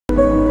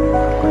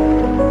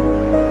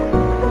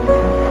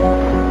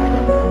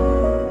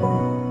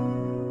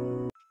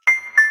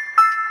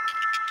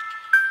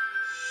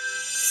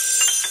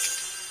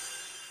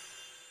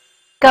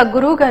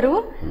గురువు గారు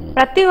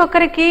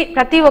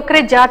ప్రతి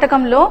ఒక్కరి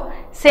జాతకంలో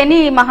శని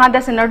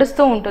మహాదశ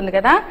నడుస్తూ ఉంటుంది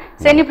కదా,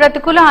 శని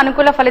ప్రతికూల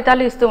అనుకూల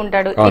ఫలితాలు ఇస్తూ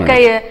ఉంటాడు. ఇక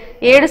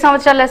 7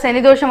 సంవత్సరాల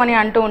శని దోషం అని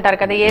అంటూ ఉంటారు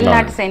కదా,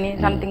 ఏలినాటి శని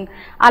సంథింగ్,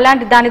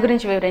 అలాంటి దాని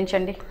గురించి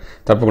వివరించండి.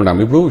 తప్పకుండా.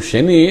 ఇప్పుడు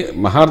శని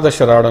మహాదశ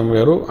రావడం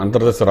వేరు,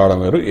 అంతర్దశ రావడం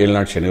వేరు,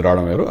 ఏలినాటి శని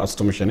రావడం వేరు,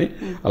 అష్టమ శని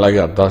అలాగే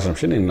అర్ధాష్టమ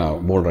శని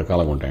 3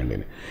 రకాలుగా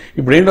ఉంటాయండి.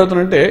 ఇప్పుడు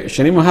ఏంటవుతుందంటే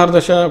శని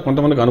మహాదశ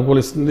కొంతమందికి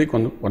అనుకూలిస్తుంది,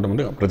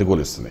 కొంతమందికి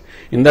ప్రతికూలిస్తుంది.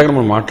 ఇందాక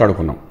మనం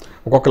మాట్లాడుకున్నాం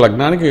ఒక్కొక్క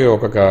లగ్నానికి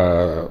ఒక్కొక్క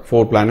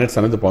 4 ప్లానెట్స్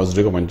అనేది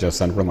పాజిటివ్గా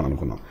పనిచేస్తాయని కూడా మనం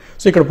అనుకున్నాం.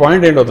 సో ఇక్కడ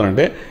పాయింట్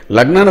ఏంటవుతుందంటే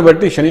లగ్నాన్ని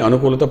బట్టి శని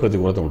అనుకూలత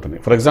ప్రతికూలత ఉంటుంది.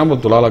 ఫర్ ఎగ్జాంపుల్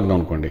తులా లగ్నం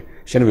అనుకోండి,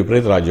 శని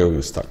విపరీత రాజయోగం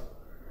ఇస్తాడు.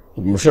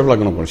 వృషభ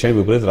లగ్నం అనుకోండి, శని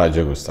విపరీత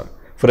రాజయోగం ఇస్తాడు.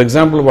 ఫర్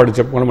ఎగ్జాంపుల్ వాడు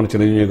చెప్పుకొని మన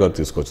చిరంజీవి గారు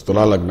తీసుకోవచ్చు.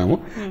 తులా లగ్నము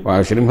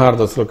శని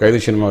మహాదశలో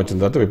ఖైదీ సినిమా వచ్చిన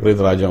తర్వాత విపరీత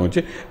రాజ్యం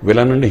వచ్చి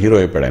విలన్ నుండి హీరో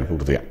అయిపోయాడు ఆయన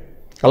పూర్తిగా.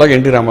 అలాగే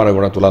ఎన్టీ రామారావు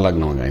కూడా తులా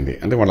లగ్నం అయింది.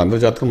 అంటే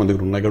వాళ్ళందరి జాతకం మన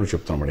దగ్గర ఉన్నాయి కూడా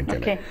చెప్తున్నాం వాడు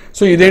ఇంకా.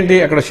 సో ఇదేంటి,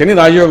 అక్కడ శని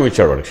రాజయోగం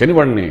ఇచ్చాడు వాడు, శని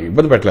వాడిని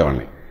ఇబ్బంది పెట్టలే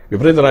వాడిని,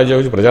 విపరీత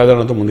రాజ్యం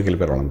ప్రజాదరణతో ముందుకు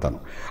వెళ్ళిపోయారు వాళ్ళంతాను.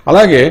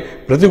 అలాగే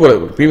ప్రతికూల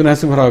పివి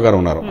నరసింహారావు గారు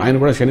ఉన్నారు, ఆయన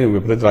కూడా శని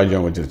విపరీత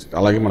రాజ్యం వచ్చి.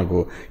 అలాగే మనకు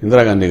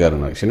ఇందిరాగాంధీ గారు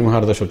ఉన్నారు, శని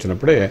మహాదశ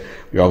వచ్చినప్పుడే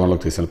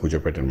యోగంలోకి తీసుకొని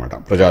కూర్చోపెట్టనమాట,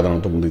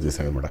 ప్రజాదరణతో ముందుకు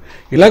తీసారనమాట.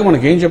 ఇలాగ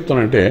మనకి ఏం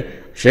చెప్తానంటే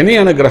శని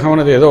అనే గ్రహం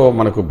అనేది ఏదో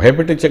మనకు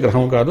భయపెట్టించే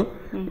గ్రహం కాదు,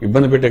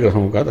 ఇబ్బంది పెట్టే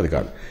గ్రహం కాదు, అది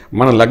కాదు.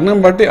 మన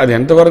లగ్నం బట్టి అది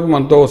ఎంతవరకు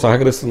మనతో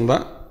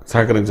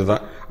సహకరించదా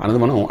అనేది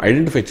మనం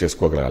ఐడెంటిఫై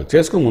చేసుకోగలగాలి,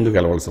 చేసుకుని ముందుకు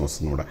వెళ్ళవలసి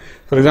వస్తుంది కూడా.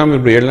 ఫర్ ఎగ్జాంపుల్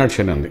ఇప్పుడు ఏలినాటి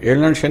శని ఉంది.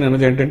 ఏలినాటి శని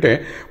అనేది ఏంటంటే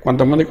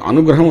కొంతమందికి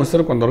అనుగ్రహం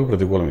ఇస్తారు, కొంతవరకు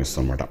ప్రతికూలం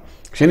ఇస్తుంది అనమాట.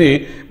 శని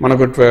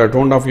మనకు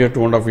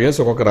 2.5 years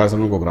ఒక్కొక్క రాశి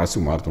నుంచి ఒక్కొక్క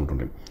రాశి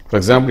మారుతుంటుంది. ఫర్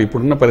ఎగ్జాంపుల్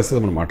ఇప్పుడున్న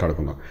పరిస్థితి మనం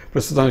మాట్లాడుకుందాం.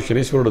 ప్రస్తుతం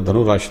శనీశ్వరుడు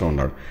ధనురాశిలో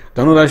ఉన్నాడు.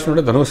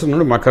 ధనురాశి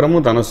నుండి మకరము,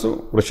 ధనస్సు,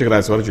 వృశ్చిక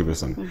రాశి వరకు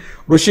చూపిస్తుంది.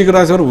 వృశ్చిక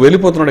రాశి వరకు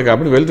వెళ్ళిపోతున్నాడు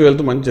కాబట్టి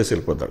వెళ్తూ మంచి చేసి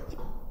వెళ్ళిపోతాడు.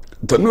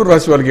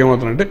 ధనురాశి వారికి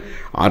ఏమవుతుందంటే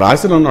ఆ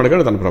రాశిలో ఉన్నాడు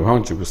కాబట్టి తన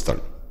ప్రభావం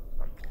చూపిస్తాడు.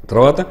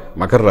 తర్వాత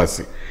మకర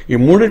రాశి. ఈ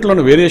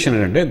మూడిట్లోని వేరియేషన్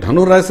ఏంటంటే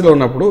ధనురాశిలో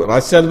ఉన్నప్పుడు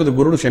రాశ్యాధిపతి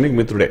గురుడు శనికి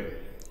మిత్రుడే,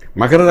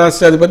 మకర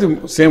రాశ్యాధిపతి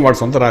సేమ్ వాడు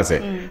సొంత రాశే.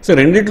 సో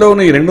రెండిట్లో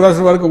ఉన్న ఈ 2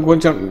 రాశుల వరకు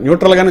కొంచెం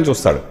న్యూట్రల్గానే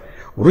చూస్తాడు.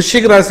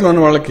 వృశ్చిక రాశిలో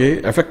ఉన్న వాళ్ళకి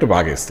ఎఫెక్ట్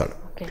బాగా ఇస్తాడు.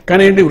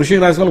 కానీ ఏంటి, వృశ్చిక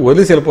రాశి వాళ్ళు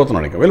వదిలేసి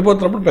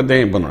వెళ్ళిపోతున్నప్పుడు పెద్ద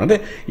ఇబ్బంది. అంటే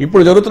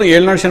ఇప్పుడు జరుగుతున్న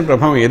ఏలినాటి శని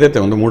ప్రభావం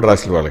ఏదైతే ఉందో 3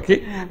 రాశుల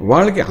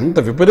వాళ్ళకి అంత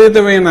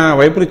విపరీతమైన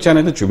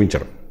వైపరీత్యాన్ని అయితే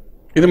చూపించరు.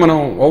 ఇది మనం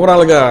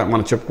ఓవరాల్గా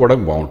మనం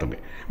చెప్పుకోవడానికి బాగుంటుంది.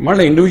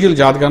 మళ్ళీ ఇండివిజువల్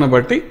జాతకాన్ని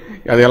బట్టి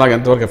అది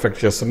ఎంతవరకు ఎఫెక్ట్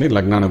చేస్తుంది,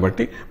 లగ్నాన్ని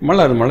బట్టి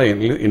మళ్ళీ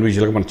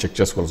ఇండివిజువల్గా మనం చెక్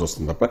చేసుకోవాల్సి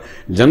వస్తుంది తప్ప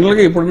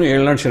జనరల్గా ఇప్పుడు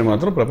ఏలినాటి శని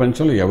మాత్రం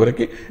ప్రపంచంలో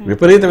ఎవరికి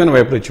విపరీతమైన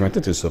వైపరీత్యం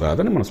అయితే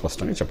తీసుకురాదని మనం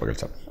స్పష్టంగా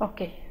చెప్పగలుగుతాం.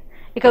 ఓకే,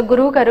 ఇక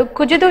గురువు గారు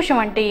కుజదోషం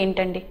అంటే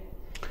ఏంటండి?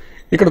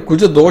 ఇక్కడ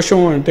కుజ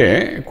దోషం అంటే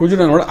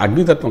కుజుడు అనేవాడు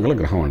అగ్నితత్వం గల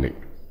గ్రహం అండి.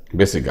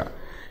 బేసిక్గా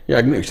ఈ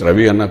అగ్ని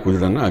రవి అన్న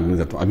కుజుడు అన్న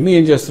అగ్నితత్వం. అగ్ని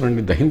ఏం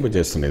చేస్తుందండి, దహింప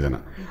చేస్తుంది. ఏదైనా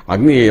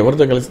అగ్ని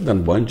ఎవరితో కలిసి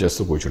దాన్ని బర్న్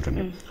చేస్తూ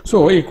కూర్చుంటుంది. సో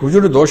ఈ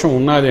కుజుడు దోషం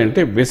ఉన్నది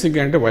అంటే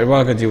బేసిక్గా అంటే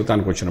వైవాహిక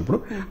జీవితానికి వచ్చినప్పుడు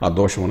ఆ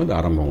దోషం అనేది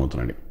ఆరంభం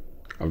అవుతుందండి.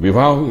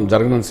 వివాహం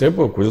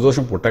జరగనంతసేపు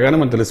కుజదోషం పుట్టగానే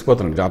మనం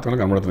తెలిసిపోతుంది, జాతకంలో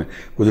కనబడుతుంది.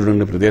 కుజుడు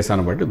ఉండే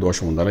ప్రదేశాన్ని బట్టి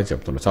దోషం ఉండాలని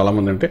చెప్తుంటారు.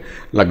 చాలామంది అంటే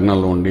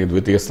లగ్నంలో ఉండి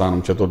ద్వితీయ స్థానం,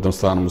 చతుర్థ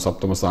స్థానం,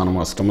 సప్తమ స్థానం,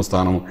 అష్టమ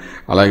స్థానం,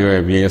 అలాగే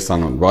వ్యయ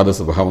స్థానం,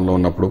 ద్వాదశ భావంలో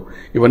ఉన్నప్పుడు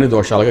ఇవన్నీ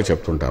దోషాలుగా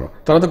చెప్తుంటారు.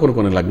 తర్వాత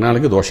కొన్ని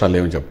లగ్నాలకి దోషాలు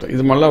ఏమని చెప్తారు.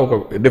 ఇది మళ్ళీ ఒక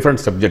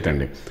డిఫరెంట్ సబ్జెక్ట్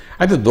అండి.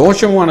 అయితే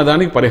దోషం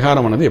అనేదానికి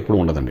పరిహారం అనేది ఎప్పుడు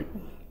ఉండదండి.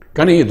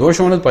 కానీ ఈ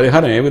దోషం అనేది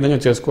పరిహారం ఏ విధంగా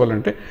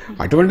చేసుకోవాలంటే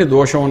అటువంటి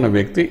దోషం ఉన్న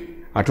వ్యక్తి,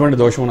 అటువంటి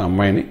దోషం ఉన్న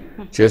అమ్మాయిని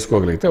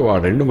చేసుకోగలిగితే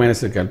వాడు 2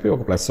 మైనస్లు కలిపి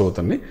ఒక ప్లస్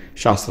అవుతుందని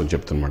శాస్త్రం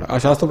చెప్తున్నమాట. ఆ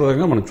శాస్త్ర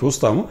ప్రకారంగా మనం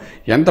చూస్తాము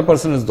ఎంత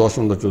పర్సెంటేజ్ దోషం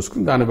ఉందో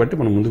చూసుకుని దాన్ని బట్టి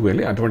మనం ముందుకు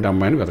వెళ్ళి అటువంటి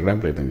అమ్మాయిని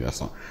వెతకడానికి ప్రయత్నం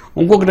చేస్తాం.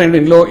 ఇంకొకటి ఏంటి,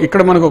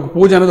 ఇక్కడ మనకు ఒక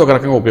పూజ అనేది ఒక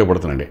రకంగా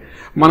ఉపయోగపడుతుందండి.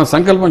 మన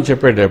సంకల్పం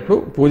చెప్పేటప్పుడు,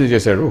 పూజ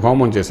చేసేటప్పుడు,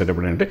 హోమం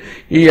చేసేటప్పుడు అంటే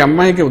ఈ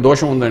అమ్మాయికి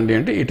దోషం ఉందండి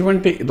అంటే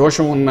ఇటువంటి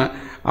దోషం ఉన్న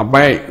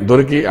అబ్బాయి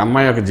దొరికి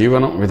అమ్మాయి యొక్క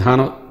జీవనం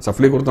విధానం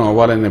సఫలీకృతం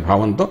అవ్వాలనే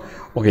భావంతో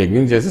ఒక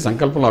యజ్ఞం చేసి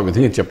సంకల్పంలో ఆ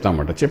విధంగా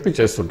చెప్తామట, చెప్పి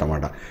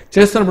చేస్తుంటామట.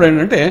 చేస్తున్నప్పుడు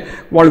ఏంటంటే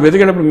వాళ్ళు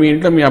వెతికేటప్పుడు మీ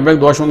ఇంట్లో మీ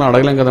అబ్బాయికి దోషం ఉందో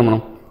అడగలేం కదా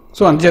మనం.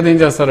 సో అంతేత ఏం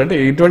చేస్తారంటే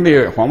ఇటువంటి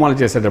హోమాలు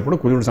చేసేటప్పుడు,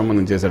 కుజుడు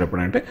సంబంధించి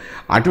చేసేటప్పుడు అంటే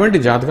అటువంటి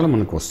జాతకాలు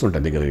మనకు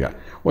వస్తుంటాయి దగ్గరగా.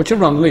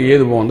 వచ్చినప్పుడు అందులో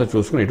ఏది బాగుందో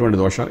చూసుకుని ఎటువంటి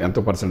దోషాలు ఎంత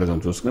పర్సెంటేజ్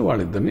అని చూసుకుని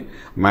వాళ్ళిద్దరిని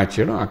మ్యాచ్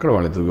చేయడం, అక్కడ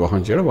వాళ్ళిద్దరు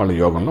వివాహం చేయడం, వాళ్ళ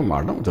యోగంలో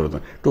మారడం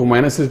జరుగుతుంది. 2 -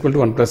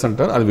 1+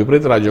 అంటారు, అది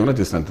విపరీత రాజ్యంలో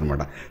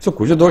తీసుకున్నమాట. సో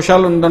కుజ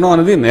దోషాలు ఉండడం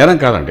అనేది నేరం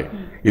కాదండి,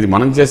 ఇది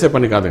మనం చేసే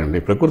పని కాదండి.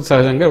 ప్రకృతి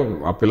సహజంగా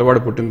ఆ పిల్లవాడు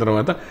పుట్టిన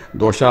తర్వాత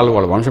దోషాలు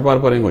వాళ్ళ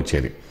వంశపారపర్యంగా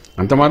వచ్చేది.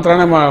 అంత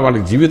మాత్రాన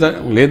వాళ్ళకి జీవితం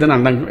లేదని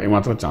అనడానికి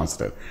ఏమాత్రం ఛాన్స్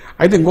లేదు.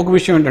 అయితే ఇంకొక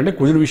విషయం ఏంటంటే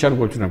కుజుడు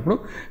విషయానికి వచ్చినప్పుడు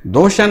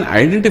దోషాన్ని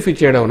ఐడెంటిఫై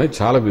చేయడం అనేది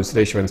చాలా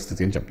విశ్లేషమైన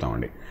స్థితి అని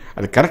చెప్తామండి.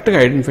 అది కరెక్ట్గా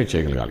ఐడెంటిఫై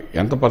చేయగలగాలి.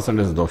 ఎంత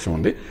పర్సెంటేజ్ దోషం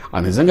ఉంది,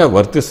 అది నిజంగా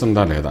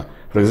వర్తిస్తుందా లేదా.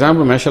 ఫర్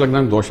ఎగ్జాంపుల్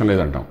మేషలగ్నానికి దోషం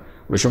లేదంటాం,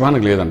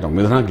 వృషభానికి లేదంటాం,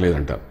 మిథునానికి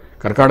లేదంటారు,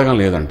 కర్కాటకం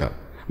లేదంటారు,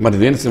 మరి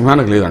దేని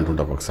సింహానికి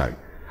లేదంటుంటారు. ఒకసారి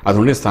అది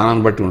ఉండే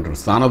స్థానాన్ని బట్టి ఉంటారు.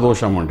 స్థాన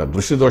దోషం అంటారు,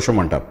 దృష్టి దోషం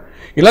అంటారు,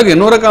 ఇలాగ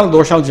ఎన్నో రకాల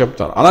దోషాలు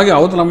చెప్తారు. అలాగే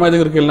అవతల అమ్మాయి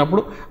దగ్గరికి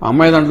వెళ్ళినప్పుడు ఆ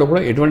అమ్మాయి దాంట్లో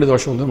కూడా ఎటువంటి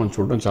దోషం ఉందో మనం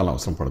చూడడం చాలా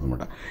అవసరం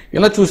పడుతుందన్నమాట.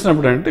 ఇలా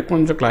చూసినప్పుడు అంటే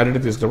కొంచెం క్లారిటీ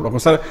తీసుకున్నప్పుడు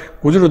ఒకసారి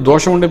కుజుడు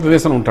దోషం ఉండే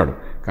ప్రదేశంలో ఉంటాడు,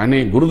 కానీ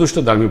గురు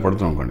దృష్టి దాని మీద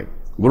పడుతున్నాం అనుకోండి.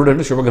 గురుడు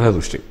అంటే శుభగ్రహ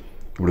దృష్టి.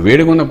 ఇప్పుడు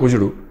వేడిగా ఉన్న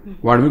కుజుడు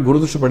వాడి మీద గురు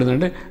దృష్టి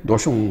పడిందంటే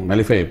దోషం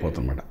నలిఫై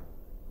అయిపోతుందన్నమాట.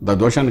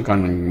 దోషాన్ని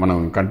మనం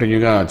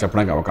కంటిన్యూగా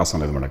చెప్పడానికి అవకాశం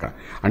లేదు మనకు.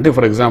 అంటే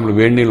ఫర్ ఎగ్జాంపుల్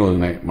వేడి నీళ్ళు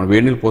ఉన్నాయి, మనం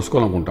వేడి నీళ్ళు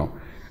పోసుకోవాలనుకుంటాం,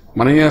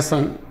 మనం ఏం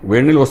చేస్తాం,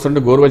 వేడి నీళ్ళు వస్తుంటే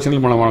గోరువెచ్చని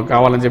మనం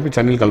కావాలని చెప్పి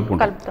చన్నీళ్ళు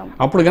కలుపుకుంటాం.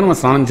 అప్పుడు కానీ మనం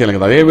స్నానం చేయాలి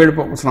కదా, అదే వేడి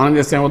స్నానం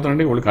చేస్తే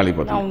ఏమవుతుందంటే ఒళ్ళు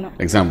కాలిపోతుంది.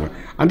 ఎగ్జాంపుల్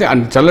అంటే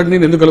చల్లటి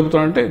నీళ్ళు ఎందుకు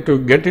కలుపుతామంటే to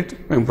get it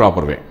in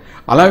proper way.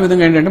 అలా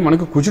విధంగా ఏంటంటే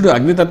మనకు కుజుడు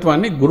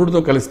అగ్నితత్వాన్ని గురుడితో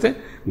కలిస్తే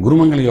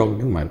గురుమంగళ యోగం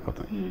కింద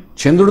మారిపోతుంది.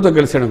 చంద్రుడితో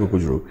కలిసాడు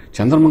కుజుడు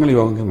చంద్రమంగళ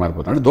యోగం కింద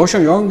మారిపోతుంది. అంటే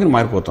దోషం యోగం కింద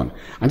మారిపోతుంది.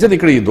 అంచేది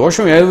ఇక్కడ ఈ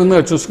దోషం ఏ విధంగా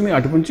చూసుకుని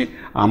అటుపుంచి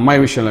ఆ అమ్మాయి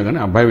విషయంలో కానీ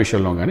అబ్బాయి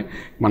విషయంలో కానీ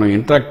మనం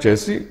ఇంటరాక్ట్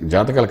చేసి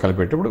జాతకాలు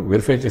కలిపేటప్పుడు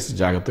వెరిఫై చేసి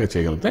జాగ్రత్తగా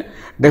చేయగలిగితే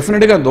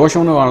డెఫినెట్గా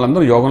దోషం ఉన్న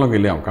వాళ్ళందరూ యోగంలోకి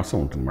వెళ్ళే అవకాశం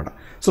ఉంటుందన్నమాట.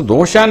 సో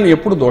దోషాన్ని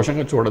ఎప్పుడు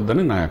దోషంగా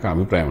చూడొద్దని నా యొక్క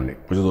అభిప్రాయం అండి.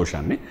 కుజ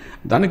దోషాన్ని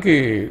దానికి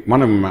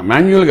మనం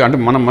మాన్యువల్గా అంటే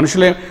మన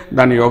మనుషులే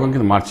దాన్ని యోగం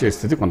కింద మార్చే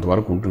స్థితి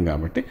కొంతవరకు ఉంటుంది.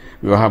 కాబట్టి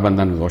వివాహ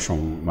బంధాన్ని దోషం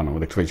మనం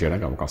రెక్టిఫై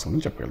చేయడానికి అవకాశం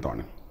ఉందని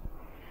చెప్పగలుగుతామండి.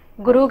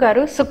 గురువు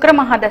గారు, శుక్ర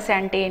మహాదశ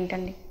అంటే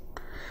ఏంటండి?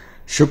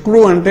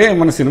 శుక్రుడు అంటే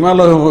మన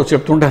సినిమాలో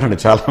చెప్తుంటారండి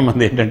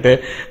చాలామంది ఏంటంటే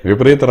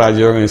విపరీత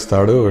రాజయోగం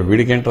ఇస్తాడు,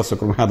 వీడికేంటో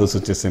శుక్ర మహాదశ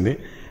వచ్చేసింది,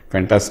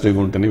 ఫెంటాస్టిక్గా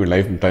ఉంటుంది, వీడి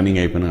లైఫ్ టర్నింగ్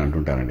అయిపోయింది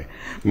అంటుంటారండి.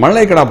 మళ్ళీ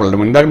ఇక్కడ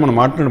ఇందాక మనం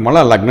మాట్లాడి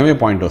మళ్ళీ లగ్నమే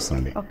పాయింట్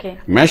వస్తుందండి.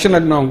 మేష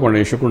లగ్నం అనుకోండి,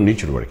 శుక్రుడు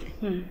నీచుడు వాడికి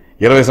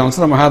 20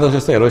 సంవత్సరాల మహాదశ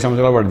వస్తే 20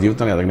 సంవత్సరాలు వాడి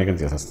జీవితాన్ని ఎదగనికం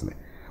చేసేస్తుంది.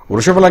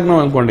 వృషభ లగ్నం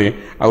అనుకోండి,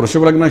 ఆ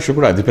వృషభ లగ్నం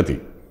శుక్రుడు అధిపతి,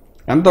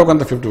 ఎంతో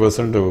కొంత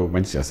 50%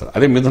 మంచి చేస్తారు.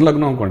 అదే మిథున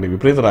లగ్నం అనుకోండి,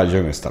 విపరీత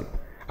రాజయోగం ఇస్తాడు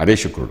అదే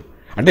శుక్రుడు.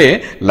 అంటే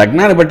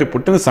లగ్నాన్ని బట్టి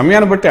పుట్టిన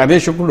సమయాన్ని బట్టి అదే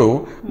శుక్రుడు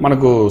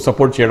మనకు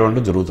సపోర్ట్ చేయడం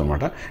అంటూ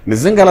జరుగుతుందన్నమాట.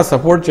 నిజంగా అలా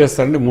సపోర్ట్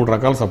చేస్తారంటే 3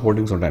 రకాల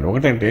సపోర్టింగ్స్ ఉంటాయండి.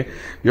 ఒకటంటే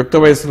యుక్త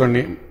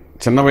వయసులోని,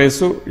 చిన్న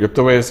వయసు, యుక్త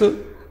వయసు,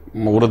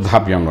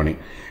 వృద్ధాప్యంలోని.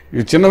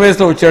 ఈ చిన్న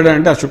వయసులో వచ్చాడు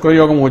అంటే ఆ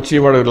శుక్రయోగం వచ్చి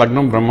వాడు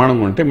లగ్నం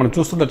బ్రహ్మాండంగా ఉంటే మనం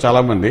చూస్తుంటే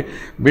చాలామంది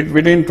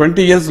బిట్వీన్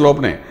 20 years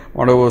లోపునే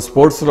వాడు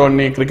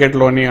స్పోర్ట్స్లోని,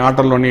 క్రికెట్లోని,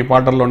 ఆటల్లోని,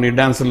 పాటల్లోని,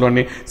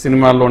 డాన్సుల్లోని,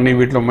 సినిమాల్లోని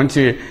వీటిలో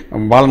మంచి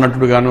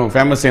బాలనటుడుగాను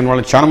ఫేమస్ అయిన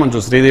వాళ్ళు చాలా మంది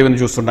చూస్తారు. శ్రీదేవిని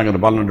చూస్తుంటాం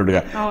కదా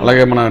బాలనటుడుగా,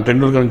 అలాగే మన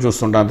టెండూల్కర్ని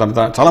చూస్తుంటాం,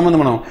 తర్వాత చాలామంది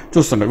మనం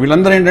చూస్తుంటాం.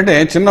 వీళ్ళందరూ ఏంటంటే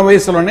చిన్న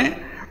వయసులోనే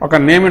ఒక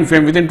name and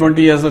fame within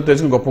 20 years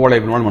తెచ్చుకుని గొప్పవాళ్ళు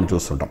అయిపోయిన వాళ్ళు మనం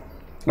చూస్తుంటాం.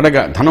 అంటే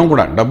ధనం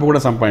కూడా, డబ్బు కూడా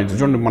సంపాదించు.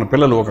 చూడండి మన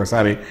పిల్లలు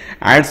ఒకసారి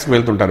యాడ్స్కి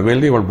వెళ్తుంటారు,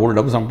 వెళ్ళి వాళ్ళు బోల్డ్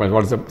డబ్బు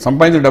వాళ్ళు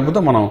సంపాదించిన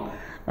డబ్బుతో మనం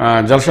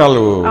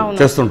జలసాలు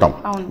చేస్తుంటాం.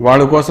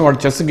 వాళ్ళ కోసం వాడు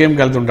చెస్ గేమ్కి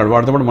వెళ్తుంటాడు,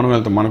 వాడితో పాటు మనం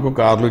వెళ్తాం. మనకు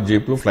కార్లు,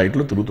 జీప్లు,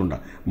 ఫ్లైట్లు తిరుగుతుంటాం,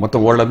 మొత్తం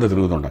వరల్డ్ అంతా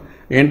తిరుగుతుంటాం.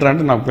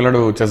 ఏంటంటే నా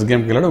పిల్లడు చెస్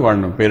గేమ్కి వెళ్ళాడు,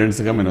 వాడిని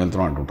పేరెంట్స్గా మేము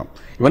వెళ్తున్నాం అంటుంటాం.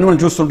 ఇవన్నీ మనం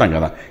చూస్తుంటాం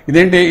కదా.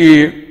 ఇదేంటి ఈ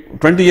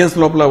 20 years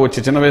లోపల వచ్చి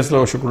చిన్న వయసులో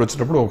శుక్రుడు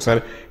వచ్చినప్పుడు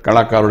ఒకసారి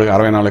కళాకారుడు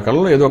 64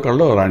 కళలో ఏదో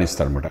కళలో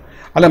రాణిస్తారనమాట.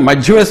 అలా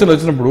మధ్య వయసులో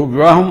వచ్చినప్పుడు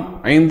వివాహం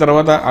అయిన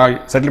తర్వాత ఆ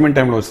సెటిల్మెంట్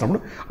టైంలో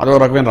వచ్చినప్పుడు అదో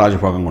రకమైన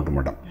రాజభోగంగా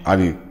ఉంటుందన్నమాట.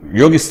 అది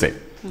యోగిస్తే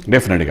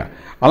డెఫినెట్గా.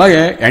 అలాగే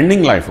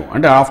ఎండింగ్ లైఫ్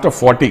అంటే ఆఫ్టర్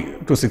 40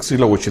 to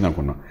 60లో వచ్చింది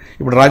అనుకున్నాం.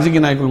 ఇప్పుడు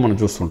రాజకీయ నాయకులు మనం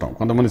చూస్తుంటాం,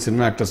 కొంతమంది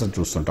సినిమా యాక్టర్స్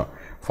చూస్తుంటాం.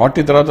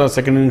 40 తర్వాత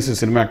సెకండ్ ఇన్నింగ్స్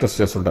సినిమా యాక్టర్స్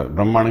చేస్తుంటారు,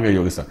 బ్రహ్మాండంగా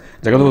యోగిస్తారు.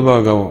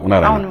 జగద్గురుగా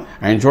ఉన్నారు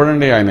ఆయన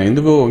చూడండి, ఆయన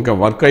ఎందుకు ఇంకా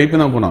వర్క్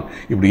అయిపోయింది అనుకున్నాం.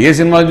 ఇప్పుడు ఏ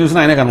సినిమాలు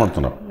చూసినా ఆయనే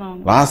కనబడుతున్నారు.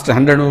 లాస్ట్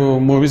 100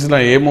 మూవీస్లో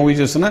ఏ మూవీ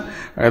చూసినా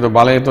ఏదో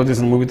బాలయ్యతో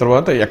తీసిన మూవీ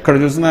తర్వాత ఎక్కడ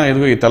చూసినా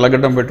ఏదో ఈ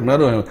తెల్లగడ్డం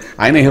పెట్టుకున్నారు,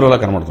 ఆయన హీరోలా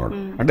కనబడుతున్నాడు.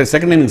 అంటే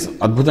సెకండ్ ఇన్నింగ్స్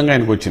అద్భుతంగా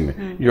ఆయనకు వచ్చింది,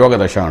 యోగ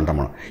దశ అంటాం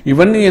మనం.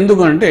 ఇవన్నీ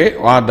ఎందుకు అంటే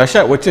ఆ దశ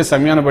వచ్చే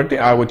సమయాన్ని బట్టి,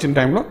 ఆ వచ్చిన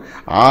టైంలో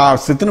ఆ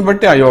స్థితిని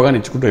బట్టి ఆ యోగాన్ని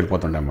ఇచ్చుకుంటూ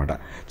వెళ్ళిపోతుండే అనమాట.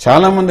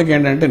 చాలామందికి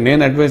ఏంటంటే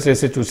నేను అడ్వైస్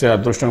చేసి చూసే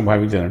అదృష్టంగా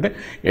భావించేదంటే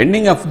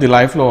ఎండింగ్ ఆఫ్ ది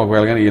లైఫ్లో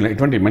ఒకవేళ కానీ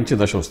ఇటువంటి మంచి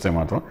దశ వస్తే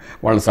మాత్రం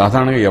వాళ్ళు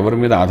సాధారణంగా ఎవరి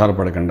మీద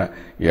ఆధారపడకుండా,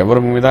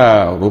 ఎవరి మీద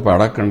రూపాయి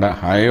అడగకుండా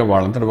హాయిగా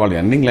వాళ్ళంతా వాళ్ళు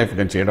ఎండింగ్ లైఫ్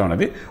కానీ చేయడం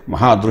అనేది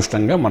మహా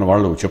అదృష్టంగా మన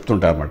వాళ్ళు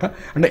చెప్తుంటారు అనమాట.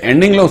 అంటే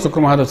ఎండింగ్లో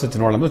శుక్ర మహాదశ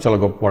వచ్చిన వాళ్ళందరూ చాలా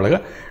గొప్ప వాళ్ళగా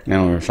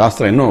నేను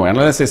శాస్త్రం ఎన్నో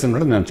అనలైజ్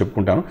చేసినట్టు నేను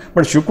చెప్పుకుంటాను.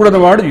 బట్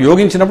శుక్రుడు వాడు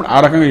యోగించినప్పుడు ఆ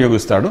రకంగా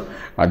యోగిస్తాడు.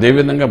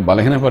 అదేవిధంగా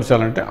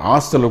బలహీనపరచాలంటే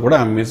ఆస్తులు కూడా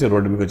అమ్మేసి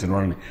రోడ్డు మీకు వచ్చిన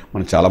వాళ్ళని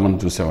మనం చాలామంది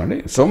చూసామండి.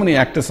 సో మెనీ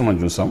యాక్టర్స్ మనం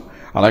చూసాం,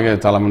 అలాగే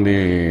చాలామంది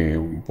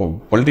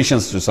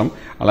పొలిటీషియన్స్ చూసాం,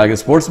 అలాగే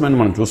స్పోర్ట్స్ మెన్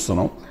మనం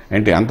చూస్తున్నాం.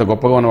 ఏంటి అంత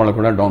గొప్పగా ఉన్న వాళ్ళు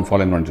కూడా డౌన్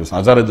ఫాల్ అయిన మనం చూసాం.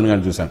 అజారుద్దీన్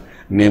గారిని చూసాను,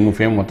 నేము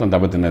ఫేమ్ మొత్తం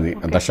దెబ్బతిన్నది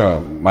దశ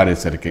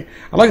మారేసరికి.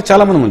 అలాగే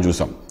చాలామంది మనం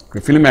చూసాం.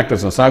 ఫిల్మ్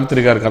యాక్టర్స్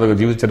సావిత్రి గారి కథ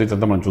జీవిత చరిత్ర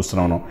అంతా మనం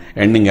చూస్తున్నాము,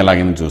 ఎండింగ్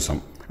ఎలాగైనా చూసాం.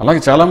 అలాగే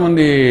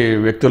చాలామంది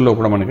వ్యక్తుల్లో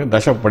కూడా మనకి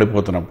దశ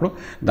పడిపోతున్నప్పుడు,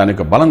 దాని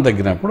యొక్క బలం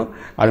తగ్గినప్పుడు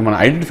అది మనం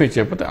ఐడెంటిఫై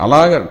చేయకపోతే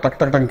అలాగే టక్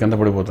టక్ టక్ కింద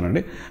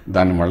పడిపోతుందండి.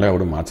 దాన్ని మళ్ళీ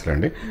ఎవడు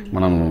మార్చరండి.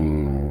 మనం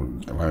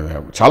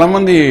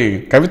చాలామంది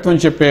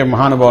కవిత్వం చెప్పే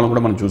మహానుభావులను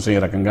కూడా మనం చూసే ఈ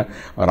రకంగా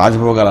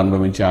రాజభోగాలు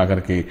అనుభవించి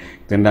ఆఖరికి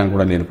తినడానికి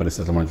కూడా లేని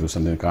పరిస్థితులు మనం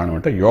చూసాం. దీనికి కారణం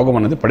అంటే యోగం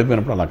అనేది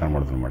పడిపోయినప్పుడు అలా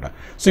కనబడుతుంది అనమాట.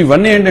 సో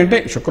ఇవన్నీ ఏంటంటే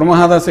శుక్ర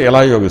మహాదశ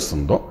ఎలా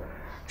యోగిస్తుందో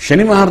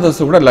శని మహాదశ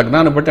కూడా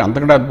లగ్నాన్ని బట్టి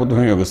అంతకంటే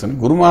అద్భుతంగా యోగిస్తుంది.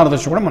 గురు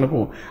మహాదశ కూడా మనకు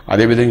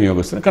అదేవిధంగా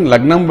యోగిస్తుంది. కానీ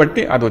లగ్నం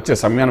బట్టి, అది వచ్చే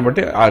సమయాన్ని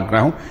బట్టి, ఆ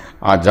గ్రహం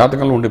ఆ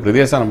జాతకంలో ఉండే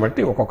ప్రదేశాన్ని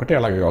బట్టి ఒక్కొక్కటి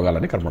అలాగే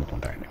యోగాలని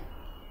కనబడుతుంటాయండి.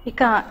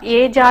 ఇక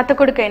ఏ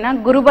జాతకుడికైనా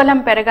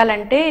గురుబలం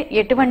పెరగాలంటే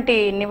ఎటువంటి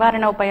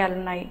నివారణ ఉపాయాలు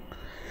ఉన్నాయి?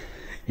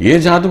 ఏ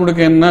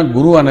జాతకుడికైనా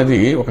గురువు అనేది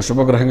ఒక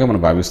శుభగ్రహంగా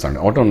మనం భావిస్తాం.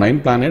 అవుట్ ఆఫ్ 9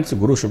 planets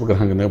గురువు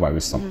శుభగ్రహంగా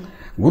భావిస్తాం.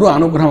 గురు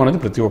అనుగ్రహం అనేది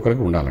ప్రతి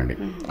ఒక్కరికి ఉండాలండి,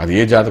 అది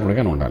ఏ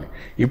జాతకుడికైనా ఉండాలి.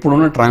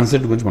 ఇప్పుడున్న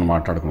ట్రాన్సిట్ గురించి మనం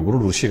మాట్లాడుకున్నాం.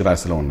 గురుడు వృశ్చిక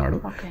రాశిలో ఉన్నాడు.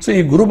 సో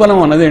ఈ గురుబలం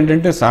అనేది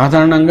ఏంటంటే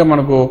సాధారణంగా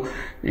మనకు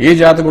ఏ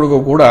జాతకుడికి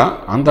కూడా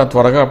అంత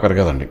త్వరగా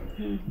పెరగదండి.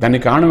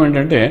 దానికి కారణం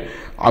ఏంటంటే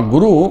ఆ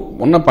గురువు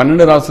ఉన్న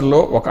 12 రాశుల్లో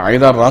ఒక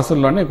 5-6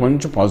 రాశుల్లోనే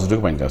కొంచెం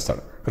పాజిటివ్గా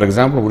పనిచేస్తాడు. ఫర్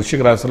ఎగ్జాంపుల్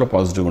వృశ్చిక రాశిలో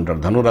పాజిటివ్గా ఉంటాడు,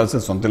 ధను రాశి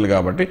సొంత ఇల్లు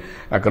కాబట్టి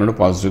అక్కడ నుండి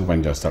పాజిటివ్గా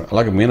పనిచేస్తాడు.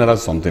 అలాగే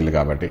మీనరాశి సొంత ఇల్లు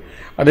కాబట్టి,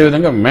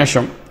 అదేవిధంగా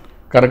మేషం,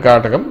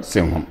 కర్కాటకం,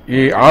 సింహం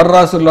ఈ 6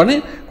 రాశుల్లోనే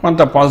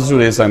కొంత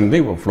పాజిటివ్ రేస్ అనేది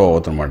ఫ్లో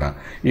అవుతుందన్నమాట.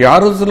 ఈ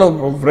 6 రోజుల్లో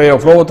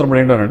ఫ్లో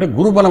అవుతున్నప్పుడు ఏంటంటే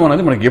గురుబలం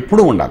అనేది మనకి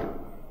ఎప్పుడూ ఉండాలి.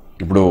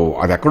 ఇప్పుడు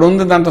అది ఎక్కడ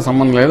ఉంది దాంతో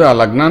సంబంధం లేదు. ఆ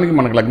లగ్నానికి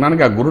మనకి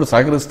లగ్నానికి ఆ గురుడు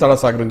సహకరిస్తాడా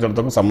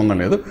సహకరించడంతో సంబంధం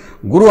లేదు.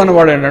 గురువు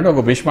అనేవాడు ఏంటంటే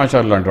ఒక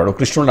భీష్మాచార్యులు లాంటి వాడు,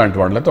 కృష్ణుడు లాంటి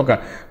వాడు, లేకపోతే ఒక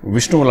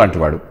విష్ణువు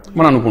లాంటి వాడు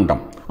మనం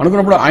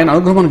అనుకున్నప్పుడు ఆయన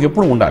అనుగ్రహం మనకి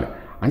ఎప్పుడు ఉండాలి.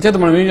 అంచేత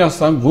మనం ఏం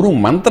చేస్తాం, గురు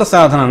మంత్ర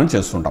సాధన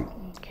చేస్తుంటాం.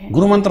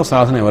 గురుమంత్ర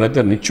సాధన ఎవరైతే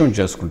నిత్యం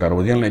చేసుకుంటారో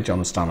ఉదయం లేచే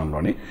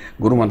అనుష్ఠానంలోని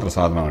గురుమంత్ర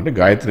సాధన అంటే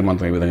గాయత్రి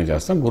మంత్రం ఏ విధంగా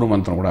చేస్తాం,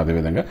 గురుమంత్రం కూడా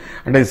అదేవిధంగా.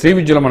 అంటే శ్రీ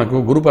విద్యలో మనకు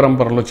గురు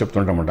పరంపరలో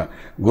చెప్తుంటామట,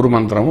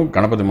 గురుమంత్రము,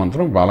 గణపతి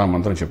మంత్రం,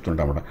 బాలామంత్రం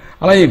చెప్తుంటామట.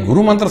 అలా ఈ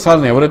గురుమంత్ర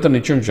సాధన ఎవరైతే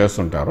నిత్యం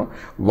చేస్తుంటారో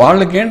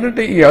వాళ్ళకి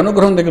ఏంటంటే ఈ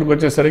అనుగ్రహం దగ్గరికి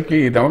వచ్చేసరికి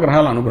ఈ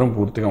నవగ్రహాల అనుగ్రహం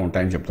పూర్తిగా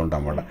ఉంటాయని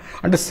చెప్తుంటామట.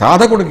 అంటే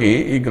సాధకుడికి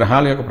ఈ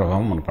గ్రహాల యొక్క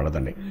ప్రభావం మనకు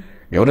పడదండి.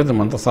 ఎవరైతే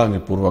మంత్రసాధన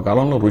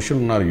పూర్వకాలంలో ఋషులు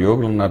ఉన్నారు,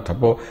 యోగులు ఉన్నారు,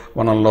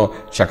 తపోవనంలో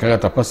చక్కగా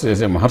తపస్సు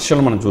చేసే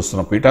మహర్షులు మనం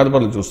చూస్తున్నాం,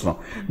 పీఠాధిపతులు చూస్తున్నాం.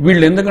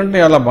 వీళ్ళు ఎందుకంటే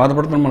అలా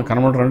బాధపడుతున్నారు మనకు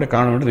కనబడరంటే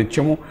కారణం ఏంటి,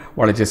 నిత్యము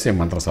వాళ్ళు చేసే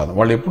మంత్రసాధన.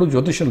 వాళ్ళు ఎప్పుడు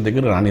జ్యోతిష్యుల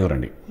దగ్గర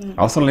రానివ్వరండి,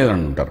 అవసరం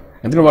లేదని ఉంటారు.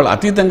 ఎందుకంటే వాళ్ళు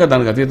అతీతంగా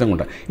దానికి అతీతంగా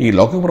ఉంటారు. ఈ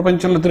లౌకిక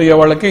ప్రపంచంలో తిరిగే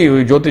వాళ్ళకి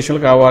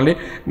జ్యోతిష్యులు కావాలి,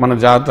 మన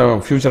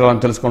ఫ్యూచర్ అలా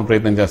తెలుసుకోవడం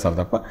ప్రయత్నం చేస్తారు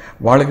తప్ప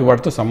వాళ్ళకి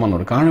వాటితో సంబంధం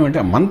ఉండదు. కారణం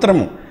ఏంటి, ఆ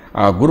మంత్రము,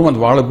 ఆ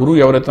వాళ్ళ గురువు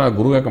ఎవరైతే ఆ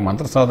గురువు యొక్క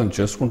మంత్ర సాధన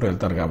చేసుకుంటూ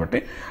వెళ్తారు కాబట్టి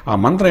ఆ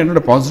మంత్రం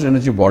ఏంటంటే పాజిటివ్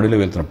ఎనర్జీ బాడీలో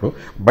వెళ్తున్నప్పుడు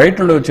బయట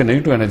నుండి వచ్చే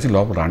నెగిటివ్ ఎనర్జీ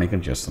లోపల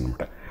రాణికం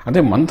చేస్తుందన్నమాట.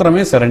 అదే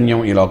మంత్రమే శరణ్యం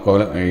ఈ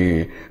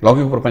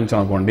లౌకిక ప్రపంచం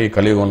అనుకోండి,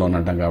 కలియుగంలో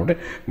ఉన్నట్టాం కాబట్టి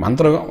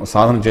మంత్ర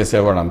సాధన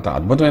చేసేవాడు అంత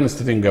అద్భుతమైన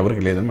స్థితి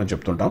ఇంకెవరికి లేదని మనం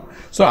చెప్తుంటాం.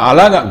 సో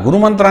అలాగా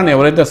గురుమంత్రాన్ని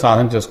ఎవరైతే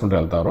సాధన చేసుకుంటూ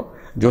వెళ్తారో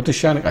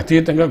జ్యోతిష్యానికి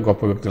అతీతంగా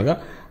గొప్ప వ్యక్తులుగా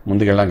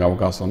ముందుకెళ్ళడానికి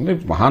అవకాశం ఉంది.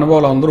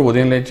 మహానుభావులు అందరూ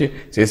ఉదయం లేచి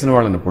చేసిన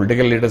వాళ్ళని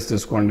పొలిటికల్ లీడర్స్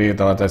తీసుకోండి,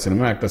 తర్వాత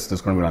సినిమా యాక్టర్స్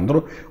తీసుకోండి, వీళ్ళందరూ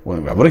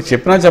ఎవరికి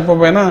చెప్పినా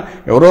చెప్పకపోయినా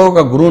ఎవరో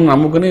ఒక గురువుని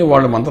నమ్ముకుని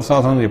వాళ్ళు మంత్ర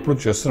సాధన ఎప్పుడు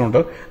చేస్తూ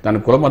ఉంటారు.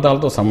 దాని కుల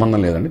మతాలతో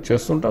సంబంధం లేదండి,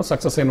 చేస్తుంటారు.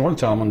 సక్సెస్ అయిన వాళ్ళు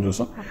చాలా మంది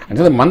చూసాం.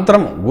 అంటే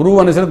మంత్రం గురువు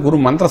అనేసరికి గురు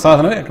మంత్ర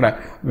సాధన ఇక్కడ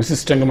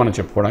విశిష్టంగా మనం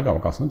చెప్పుకోవడానికి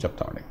అవకాశం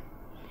చెప్తామండి.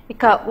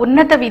 ఇక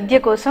ఉన్నత విద్య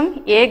కోసం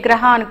ఏ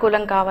గ్రహ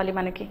అనుకూలం కావాలి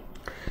మనకి?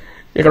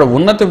 ఇక్కడ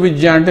ఉన్నత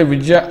విద్య అంటే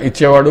విద్య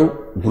ఇచ్చేవాడు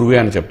గురువే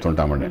అని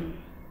చెప్తుంటామండి.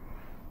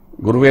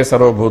 గురువే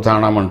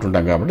సర్వభూతానం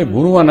అంటుంటాం కాబట్టి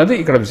గురువు అన్నది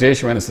ఇక్కడ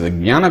విశేషమైన స్థితి.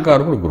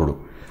 జ్ఞానకారకుడు గురుడు,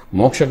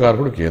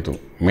 మోక్షకారకుడు కేతు,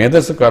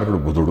 మేధస్సుకారకుడు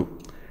బుధుడు.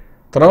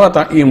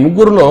 తర్వాత ఈ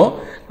ముగ్గురులో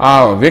ఆ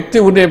వ్యక్తి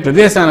ఉండే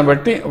ప్రదేశాన్ని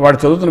బట్టి వాడు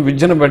చదువుతున్న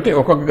విద్యను బట్టి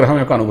ఒక్కొక్క గ్రహం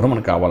యొక్క అనుగ్రహం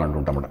మనకు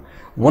కావాలంటుంటామట.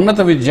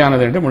 ఉన్నత విద్య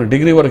అనేది అంటే మనం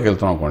డిగ్రీ వరకు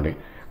వెళ్తున్నాం అనుకోండి,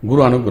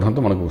 గురు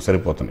అనుగ్రహంతో మనకు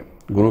సరిపోతుంది.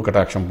 గురువు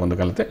కటాక్షం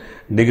పొందగలిగితే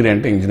డిగ్రీ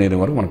అంటే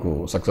ఇంజనీరింగ్ వరకు మనకు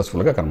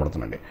సక్సెస్ఫుల్గా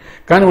కనబడుతుందండి.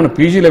 కానీ మనం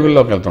పీజీ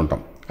లెవెల్లోకి వెళ్తుంటాం,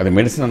 అది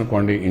మెడిసిన్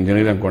అనుకోండి,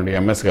 ఇంజనీరింగ్ అనుకోండి,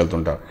 ఎంఎస్కి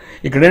వెళ్తుంటారు.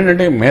 ఇక్కడ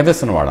ఏంటంటే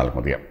మేధస్సును వాడాలి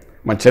కొద్దిగా.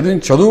 మన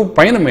చదువు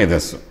పైన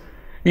మేధస్సు.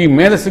 ఈ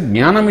మేధస్సు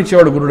జ్ఞానం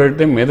ఇచ్చేవాడు గురుడు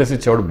అయితే మేధస్సు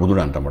ఇచ్చేవాడు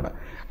బుధుడు అంటామట.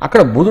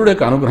 అక్కడ బుధుడు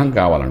యొక్క అనుగ్రహం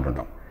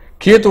కావాలంటుంటాం.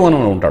 కేతు అని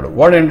ఉంటాడు,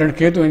 వాడు ఏంటంటే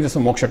కేతు ఏం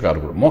చేస్తే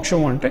మోక్షకారకుడు.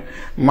 మోక్షం అంటే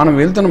మనం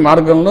వెళ్తున్న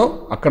మార్గంలో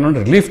అక్కడ నుండి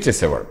రిలీఫ్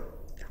చేసేవాడు.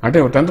 అంటే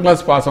 10th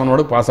క్లాస్ పాస్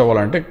అవ్వనవాడు పాస్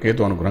అవ్వాలంటే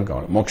కేతు అనుగ్రహం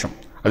కావాలి, మోక్షం.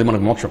 అది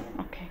మనకు మోక్షం.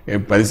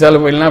 10 సార్లు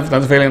వెళ్ళినా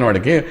 10th ఫెయిల్ అయిన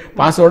వాడికి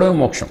పాస్ అవ్వడమే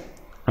మోక్షం,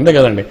 అంతే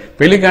కదండి.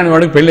 పెళ్లి కాని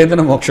వాడికి పెళ్లి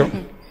అయితేనే మోక్షం,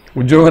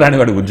 ఉద్యోగం రాని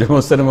వాడికి ఉద్యోగం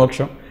వస్తేనే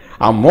మోక్షం.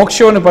 ఆ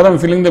మోక్షం అనే పదం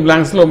ఫిల్లింగ్ ది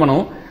బ్లాంక్స్లో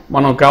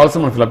మనం కావాల్సిన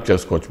మనం ఫిలప్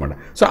చేసుకోవచ్చు అన్నమాట.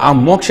 సో ఆ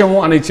మోక్షము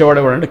అని ఇచ్చేవాడు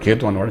ఎవడంటే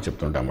కేతు అనేవాడు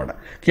చెప్తుంటాం అన్నమాట.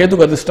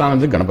 కేతుకు అధిష్టానం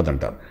అనేది గణపతి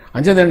అంటారు.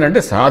 అంచేది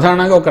ఏంటంటే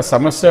సాధారణంగా ఒక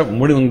సమస్య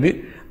ముడి ఉంది,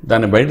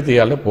 దాన్ని బయట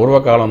తీయాలి.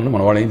 పూర్వకాలంలో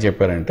మన వాళ్ళు ఏం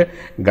చెప్పారంటే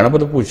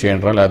గణపతి పూజ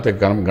చేయండిరా, లేకపోతే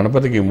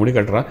గణపతికి ముడి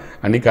కట్టరా,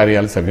 అన్ని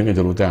కార్యాలు సవ్యంగా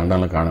జరుగుతాయి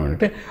అనడానికి కారణం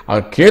ఏంటంటే ఆ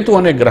కేతు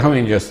అనే గ్రహం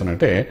ఏం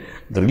చేస్తుందంటే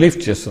రిలీఫ్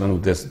చేస్తుందనే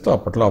ఉద్దేశంతో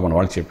అప్పట్లో మన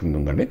వాళ్ళు చెప్పింది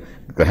ఉందండి.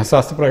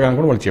 గ్రహశాస్త్ర ప్రకారం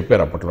కూడా వాళ్ళు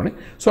చెప్పారు అప్పట్లోనే.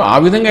 సో ఆ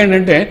విధంగా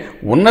ఏంటంటే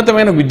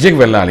ఉన్నతమైన విద్యకు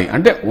వెళ్ళాలి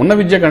అంటే ఉన్న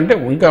విద్య కంటే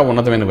ఇంకా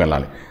ఉన్నతమైన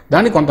వెళ్ళాలి,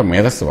 దానికి కొంత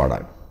మేధస్సు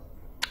వాడాలి.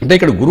 అంటే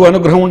ఇక్కడ గురువు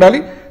అనుగ్రహం ఉండాలి,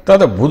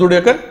 తర్వాత బుధుడు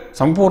యొక్క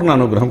సంపూర్ణ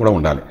అనుగ్రహం కూడా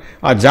ఉండాలి.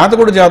 ఆ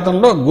జాతకుడి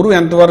జాతంలో గురువు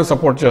ఎంతవరకు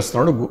సపోర్ట్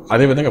చేస్తున్నాడు,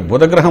 అదేవిధంగా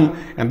బుధగ్రహం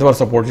ఎంతవరకు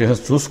సపోర్ట్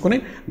చేసి చూసుకుని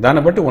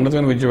దాన్ని బట్టి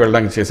ఉన్నతమైన విద్య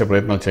వెళ్ళడానికి చేసే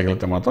ప్రయత్నాలు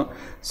చేయగలిగితే మాత్రం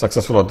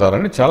సక్సెస్ఫుల్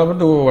అవుతారని.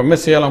 చాలామంది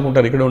ఎంఎస్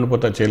చేయాలనుకుంటారు, ఇక్కడే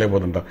ఉండిపోతారు,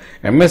 చేయలేకపోతుంటారు.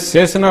 ఎంఎస్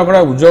చేసినా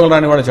కూడా ఉద్యోగం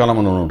రాని వాళ్ళు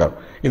చాలామంది ఉంటారు.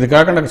 ఇది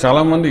కాకుండా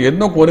చాలామంది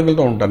ఎన్నో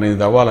కోరికలతో ఉంటారు, నేను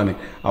ఇది అవ్వాలని,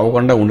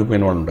 అవ్వకుండా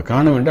ఉండిపోయిన వాళ్ళు ఉంటారు.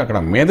 కారణం ఏంటి, అక్కడ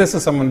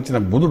మేధస్సు సంబంధించిన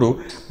బుధుడు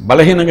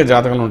బలహీనంగా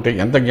జాతకంలో ఉంటే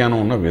ఎంత జ్ఞానం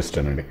ఉన్నా వేస్ట్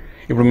అనండి.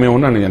 ఇప్పుడు మేము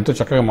ఉన్నాను, నేను ఎంతో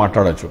చక్కగా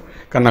మాట్లాడచ్చు,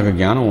 కానీ నాకు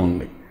జ్ఞానం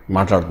ఉంది,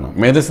 మాట్లాడుతున్నాను.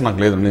 మేధస్సు నాకు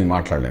లేదు, నేను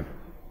మాట్లాడలేను.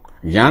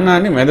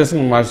 జ్ఞానాన్ని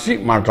మేధస్సుని మార్చి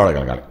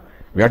మాట్లాడగలగాలి.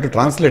 We have to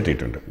translate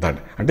it that.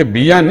 అంటే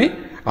బియ్యాన్ని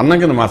అన్నం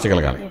కింద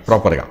మార్చగలగాలి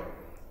ప్రాపర్గా.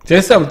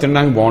 చేస్తే అవి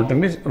తినడానికి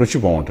బాగుంటుంది, రుచి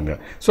బాగుంటుంది.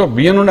 సో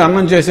బియ్యం నుండి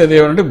అన్నం చేసేది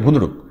ఏమంటే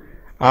బుధుడు,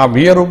 ఆ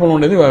బియ్య రూపంలో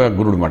ఉండేది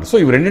గురుడు మాట. సో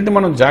ఇవి రెండింటి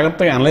మనం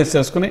జాగ్రత్తగా అనలైజ్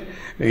చేసుకుని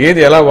ఏది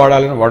ఎలా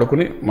వాడాలని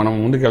వాడుకుని మనం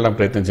ముందుకు వెళ్ళడానికి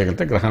ప్రయత్నం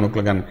చేయగలిగితే,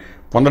 గ్రహానుకూలంగా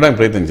పొందడానికి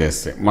ప్రయత్నం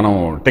చేస్తే మనం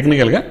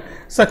టెక్నికల్గా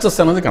సక్సెస్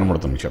అనేది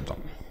కనబడుతుంది చెప్తాం.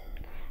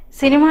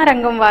 సినిమా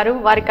రంగం వారు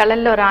వారి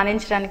కళల్లో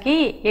రాణించడానికి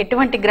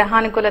ఎటువంటి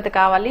గ్రహానుకూలత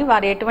కావాలి,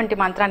 వారు ఎటువంటి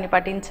మంత్రాన్ని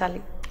పఠించాలి?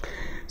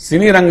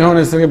 సినీ రంగం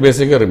అనేసరికి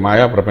బేసిక్గా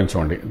మాయా ప్రపంచం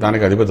అండి.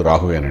 దానికి అధిపతి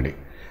రాహువేనండి.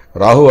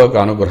 రాహు యొక్క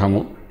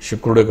అనుగ్రహము,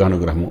 శుక్రుడి యొక్క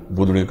అనుగ్రహము,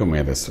 బుధుడి యొక్క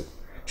మేధస్సు.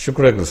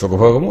 శుక్రుడి యొక్క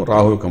సుఖభోగము,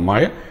 రాహు యొక్క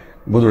మాయ,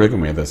 బుధుడి యొక్క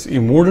మేధస్సు. ఈ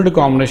మూడు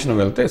కాంబినేషన్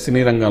వెళ్తే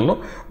సినీ రంగంలో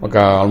ఒక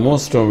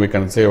ఆల్మోస్ట్ వీ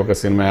కెన్ సే ఒక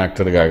సినిమా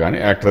యాక్టర్గా కానీ,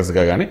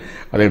 యాక్ట్రెస్గా కానీ,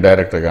 అదే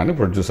డైరెక్టర్ కానీ,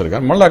 ప్రొడ్యూసర్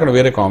కానీ, మళ్ళీ అక్కడ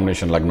వేరే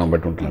కాంబినేషన్ లగ్నం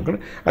బట్టి ఉంటున్నాం కదా,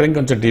 అది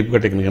ఇంకొంచెం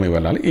డీప్గా టెక్నికల్గా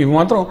వెళ్ళాలి. ఇవి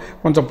మాత్రం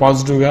కొంచెం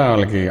పాజిటివ్గా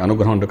వాళ్ళకి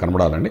అనుగ్రహం అంటూ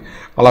కనబడాలండి.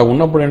 అలా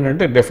ఉన్నప్పుడు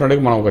ఏంటంటే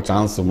డెఫినెట్గా మనం ఒక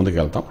ఛాన్స్ ముందుకు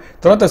వెళ్తాం.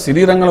 తర్వాత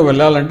సినీ రంగంలో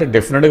వెళ్ళాలంటే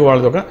డెఫినెట్గా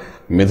వాళ్ళది ఒక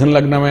మిథున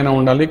లగ్నమైనా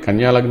ఉండాలి,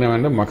 కన్యా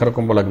లగ్నమైనా, మకర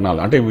కుంభ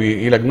లగ్నాలు. అంటే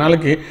ఈ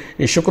లగ్నాలకి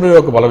ఈ శుక్రుడి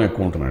యొక్క బలం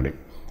ఎక్కువ ఉంటుందండి.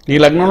 ఈ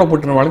లగ్నంలో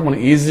పుట్టిన వాళ్ళకి మనం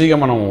ఈజీగా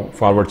మనం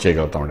ఫార్వర్డ్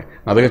చేయగలుగుతామండి.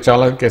 నా దగ్గర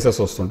చాలా కేసెస్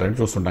వస్తుంటాయి,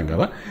 చూస్తుంటాం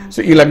కదా. సో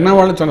ఈ లగ్నం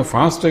వాళ్ళు చాలా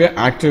ఫాస్ట్గా,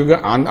 యాక్టివ్గా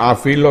ఆ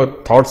ఫీల్డ్లో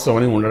థాట్స్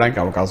అవన్నీ ఉండడానికి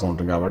అవకాశం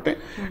ఉంటుంది. కాబట్టి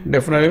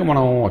డెఫినెట్గా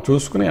మనం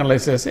చూసుకుని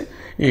అనలైజ్ చేసి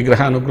ఈ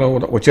గ్రహ అనుగ్రహం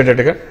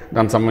వచ్చేటట్టుగా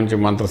దానికి సంబంధించి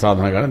మంత్ర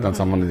సాధన కానీ, దానికి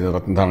సంబంధించి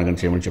రత్నధారణ కానీ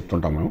చేయమని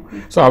చెప్తుంటాం మేము.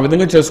 సో ఆ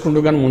విధంగా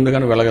చేసుకుంటూ కానీ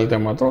ముందుగానే వెళ్ళగలిగితే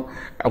మాత్రం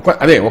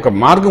ఒక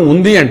మార్గం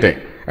ఉంది అంటే,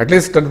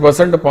 అట్లీస్ట్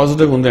 10%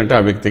 పాజిటివ్ ఉంది అంటే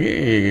ఆ వ్యక్తికి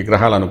ఈ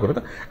గ్రహాల అనుకూలత,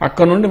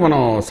 అక్కడ నుండి మనం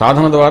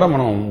సాధన ద్వారా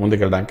మనం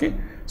ముందుకెళ్ళడానికి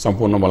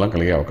సంపూర్ణ బలం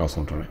కలిగే అవకాశం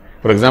ఉంటుంది.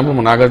 ఫర్ ఎగ్జాంపుల్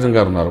మన నాగార్జున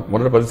గారు ఉన్నారు,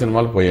 మొదటి 10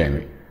 సినిమాలు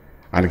పోయాయి.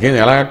 ఆయనకేం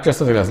ఎలా యాక్ట్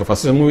చేస్తే తెలియదు. అసలు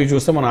ఫస్ట్ మూవీ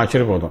చూస్తే మనం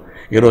ఆశ్చర్యపోతాం.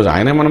 ఈరోజు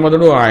ఆయనే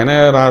మన్మధుడు, ఆయనే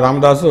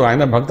రామదాసు,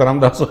 ఆయనే భక్త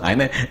రామదాసు,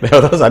 ఆయనే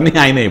దేవదాసు, అన్నీ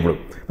ఆయనే ఇప్పుడు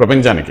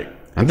ప్రపంచానికి.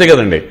 అంతే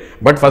కదండి.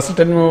 బట్ ఫస్ట్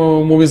 10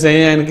 మూవీస్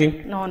అయ్యాయి ఆయనకి.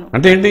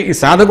 అంటే ఏంటి, ఈ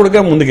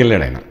సాధకుడిగా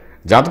ముందుకెళ్ళాడు ఆయన.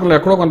 జాతకంలో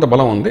ఎక్కడో కొంత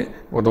బలం ఉంది,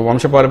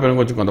 వంశపారపర్యం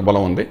కొంచెం కొంత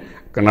బలం ఉంది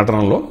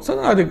నటనలో. సో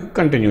అది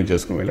కంటిన్యూ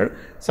చేసుకుని వెళ్ళాడు,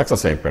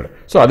 సక్సెస్ అయిపోయాడు.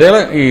 సో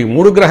అదేలా ఈ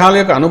 3 గ్రహాల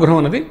యొక్క అనుగ్రహం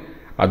అనేది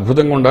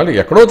అద్భుతంగా ఉండాలి.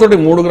 ఎక్కడో తోటి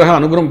 3 గ్రహాల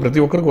అనుగ్రహం ప్రతి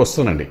ఒక్కరికి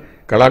వస్తుందండి.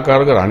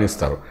 కళాకారుగా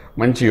రాణిస్తారు,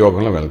 మంచి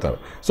యోగంలో వెళ్తారు.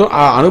 సో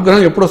ఆ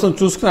అనుగ్రహం ఎప్పుడు వస్తుందో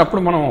చూసుకుని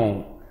అప్పుడు మనం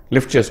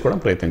లిఫ్ట్ చేసుకోవడం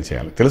ప్రయత్నం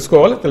చేయాలి,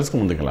 తెలుసుకోవాలి,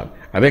 తెలుసుకుని ముందుకెళ్ళాలి.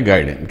 అదే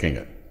గైడ్.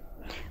 ముఖ్యంగా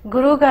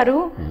గురువు గారు,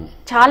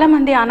 చాలా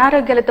మంది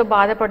అనారోగ్యాలతో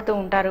బాధపడుతూ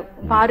ఉంటారు.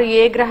 వారు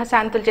ఏ గ్రహ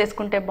శాంతులు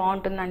చేసుకుంటే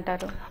బాగుంటుంది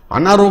అంటారు?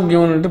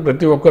 అనారోగ్యం అంటే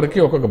ప్రతి ఒక్కరికి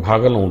ఒక్కొక్క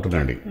భాగంలో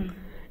ఉంటుందండి.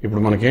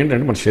 ఇప్పుడు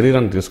మనకేంటంటే మన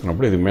శరీరాన్ని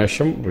తీసుకున్నప్పుడు ఇది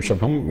మేషం,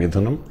 వృషభం,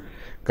 మిథునం,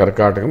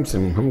 కర్కాటకం,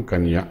 సింహం,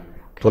 కన్య,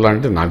 తుల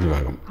అంటే నాభి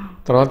భాగం,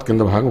 తర్వాత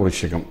కింద భాగం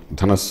వృశ్చికం,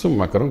 ధనస్సు,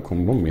 మకరం,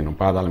 కుంభం, మీనం,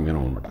 పాదాల మీనం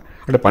అనమాట.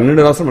 అంటే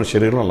 12 రాశులు మన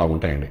శరీరంలో అలా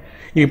ఉంటాయండి.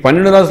 ఈ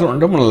 12 రాశులు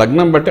అంటే మన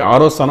లగ్నం బట్టి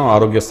 6వ స్థానం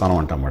ఆరోగ్య స్థానం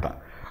అంటామన్నమాట.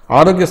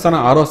 ఆరోగ్య స్థానం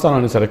 6వ స్థానం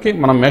అనేసరికి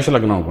మనం మేష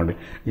లగ్నం అనుకోండి.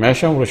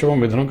 మేషం, వృషభం,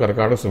 మిథునం,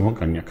 కర్కాటక, సింహం,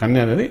 కన్య.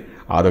 కన్య అనేది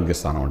ఆరోగ్య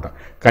స్థానం అంట.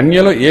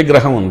 కన్యలో ఏ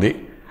గ్రహం ఉంది,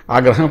 ఆ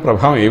గ్రహం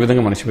ప్రభావం ఏ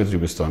విధంగా మనిషి మీద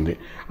చూపిస్తుంది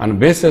అని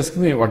బేస్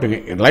చేసుకుని వాటికి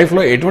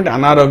లైఫ్లో ఎటువంటి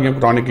అనారోగ్యం,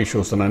 క్రానిక్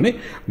ఇష్యూస్ ఉన్నాయని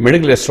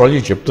మెడికల్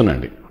ఎస్ట్రాలజీ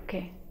చెప్తుందండి.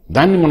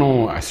 దాన్ని మనం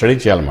స్టడీ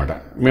చేయాలన్నమాట.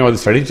 మేము అది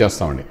స్టడీ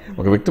చేస్తామండి.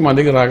 ఒక వ్యక్తి మా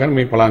దగ్గర రాగానే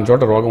మీకు పలానా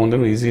చోట రోగం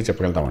ఉందని ఈజీగా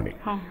చెప్పగలుగుతామండి.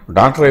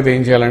 డాక్టర్ అయితే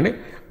ఏం చేయాలండి,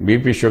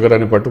 బీపీ, షుగర్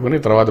అని పట్టుకుని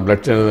తర్వాత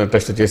బ్లడ్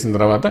టెస్ట్ చేసిన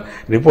తర్వాత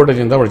రిపోర్ట్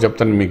వచ్చిన తర్వాత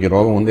చెప్తాను మీకు ఈ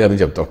రోగం ఉంది అని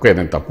చెప్తాను. ఓకే,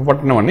 నేను తప్పు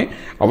పట్టినవన్నీ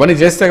అవన్నీ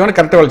చేస్తే కానీ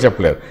కరెక్ట్ వాళ్ళు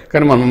చెప్పలేరు.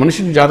 కానీ మన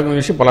మనిషిని జాతకం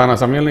చేసి పలానా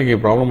సమయంలో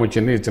ఈ ప్రాబ్లం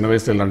వచ్చింది, చిన్న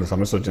వయసులో ఇలాంటి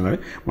సమస్య వచ్చిందని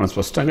మనం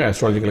స్పష్టంగా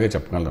ఆస్ట్రాలజికల్గా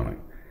చెప్పగలుగుతాం.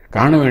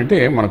 కారణం ఏంటి,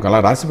 మనకు అలా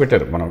రాసి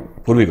పెట్టారు మన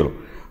పూర్వీకులు.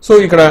 సో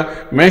ఇక్కడ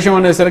మేషం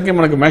అనేసరికి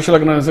మనకి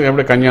మేషలగ్నం అనేసరికి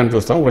ఎప్పుడే కన్యాన్ని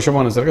చూస్తాం, వృషభం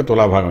అనేసరికి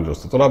తులాభాగం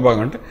చూస్తాం.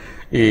 తులాభాగం అంటే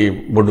ఈ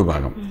బొడ్డు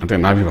భాగం, అంటే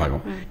నాభి భాగం.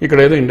 ఇక్కడ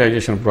ఏదో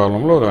ఇండైజెషన్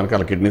ప్రాబ్లంలో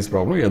వెనకాల కిడ్నీస్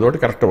ప్రాబ్లం ఏదో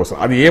ఒకటి కరెక్ట్గా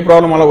వస్తుంది. అది ఏ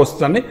ప్రాబ్లం అలా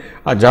వస్తుందని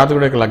ఆ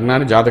జాతకుడి యొక్క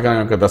లగ్నాన్ని,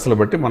 జాతకం యొక్క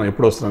దశలు బట్టి మనం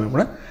ఎప్పుడు వస్తుందని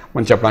కూడా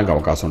మనం చెప్పడానికి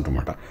అవకాశం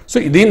ఉంటుందన్నమాట. సో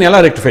దీన్ని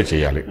ఎలా రెక్టిఫై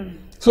చేయాలి?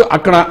 సో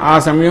అక్కడ ఆ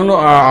సమయంలో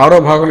ఆ 6వ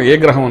భాగంలో ఏ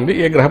గ్రహం ఉంది,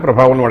 ఏ గ్రహ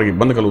ప్రభావంలో వాడికి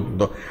ఇబ్బంది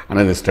కలుగుతుందో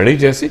అనేది స్టడీ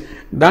చేసి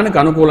దానికి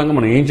అనుకూలంగా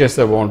మనం ఏం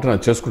చేస్తే బాగుంటుందో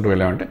అది చేసుకుంటూ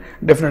వెళ్ళామంటే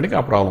డెఫినెట్గా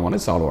ఆ ప్రాబ్లం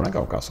అనేది సాల్వ్ అవడానికి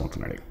అవకాశం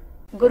ఉంటున్నాడు.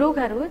 గురువు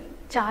గారు,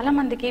 చాలా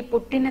మందికి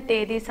పుట్టిన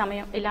తేదీ,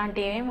 సమయం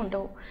ఇలాంటివి ఏమి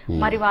ఉండవు.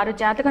 మరి వారు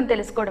జాతకం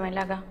తెలుసుకోవడం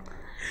ఎలాగా?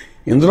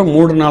 ఇందులో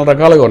 3-4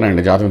 రకాలుగా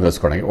ఉన్నాయండి జాతకం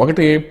తెలుసుకోవడానికి.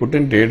 ఒకటి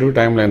పుట్టిన డేటు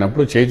టైంలో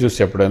అయినప్పుడు చేయి చూసి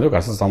చెప్పడానికి ఒక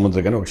అసలు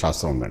సముద్రకని ఒక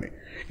శాస్త్రం ఉందండి.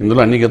 ఇందులో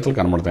అన్ని గీతలు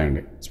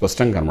కనబడతాయండి,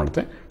 స్పష్టంగా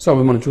కనబడతాయి. సో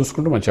అవి మనం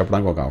చూసుకుంటూ మనం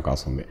చెప్పడానికి ఒక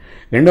అవకాశం ఉంది.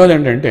 రెండవది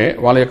ఏంటంటే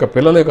వాళ్ళ యొక్క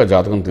పిల్లల యొక్క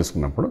జాతకం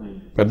తీసుకున్నప్పుడు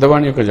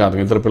పెద్దవాడి యొక్క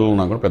జాతకం, ఇద్దరు పిల్లలు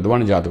ఉన్నా కూడా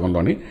పెద్దవాడి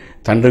జాతకంలోని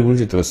తండ్రి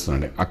గురించి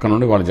తెలుస్తుందండి. అక్కడ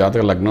నుండి వాళ్ళ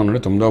జాతక లగ్నం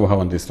నుండి 9వ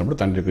భావం తీసినప్పుడు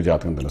తండ్రి యొక్క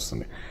జాతకం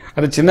తెలుస్తుంది.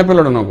 అదే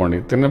చిన్నపిల్లడు అనుకోండి,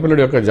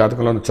 చిన్నపిల్లడి యొక్క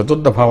జాతకంలో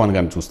 4వ భావాన్ని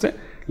కానీ చూస్తే,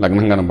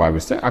 లగ్నంగానే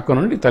భావిస్తే అక్కడ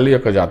నుండి తల్లి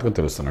యొక్క జాతకం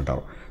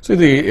తెలుస్తున్నట్టారు. సో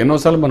ఇది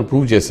ఎన్నోసార్లు మనం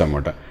ప్రూవ్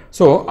చేసామన్నమాట.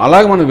 సో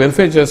అలాగే మనం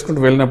వెరిఫై చేసుకుంటూ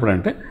వెళ్ళినప్పుడు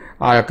అంటే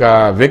ఆ యొక్క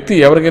వ్యక్తి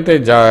ఎవరికైతే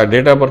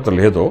డేట్ ఆఫ్ బర్త్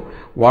లేదో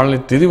వాళ్ళని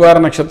తిదివార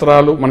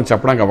నక్షత్రాలు మనం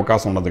చెప్పడానికి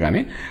అవకాశం ఉండదు.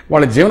 కానీ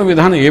వాళ్ళ జీవన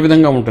విధానం ఏ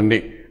విధంగా ఉంటుంది,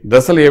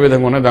 దశలు ఏ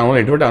విధంగా ఉన్నాయి,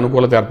 దానివల్ల ఎటువంటి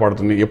అనుకూలత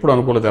ఏర్పడుతుంది, ఎప్పుడు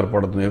అనుకూలత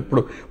ఏర్పడుతుంది,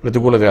 ఎప్పుడు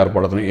ప్రతికూలత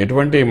ఏర్పడుతుంది,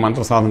 ఎటువంటి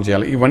మంత్ర సాధన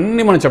చేయాలి,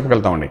 ఇవన్నీ మనం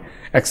చెప్పగలుగుతామండి.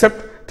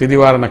 ఎక్సెప్ట్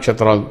తిదివార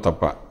నక్షత్రాలు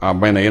తప్ప, ఆ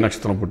అబ్బాయిని ఏ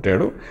నక్షత్రం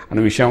పుట్టాడు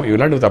అనే విషయం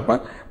ఇలాంటివి తప్ప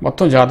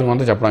మొత్తం జాతకం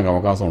అంతా చెప్పడానికి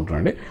అవకాశం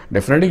ఉంటుందండి.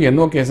 డెఫినెట్గా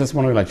ఎన్నో కేసెస్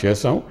మనం ఇలా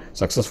చేస్తాం,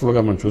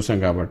 సక్సెస్ఫుల్గా మనం చూసాం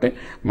కాబట్టి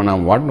మనం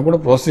వాటిని కూడా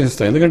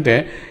ప్రోత్సహిస్తాం. ఎందుకంటే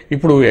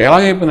ఇప్పుడు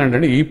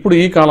ఎలాగైపోయిందంటే ఇప్పుడు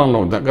ఈ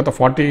కాలంలో గత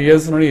 40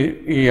 years నుండి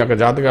ఈ యొక్క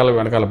జాతకాలు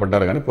వెనకాల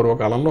పడ్డారు. కానీ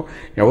పూర్వకాలంలో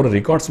ఎవరు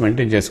రికార్డ్స్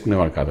మెయింటైన్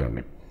చేసుకునేవారు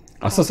కాదండి.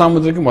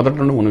 అష్టసాముద్రికి మొదటి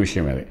నుండి ఉన్న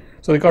విషయం అది.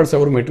 సో రికార్డ్స్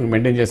ఎవరు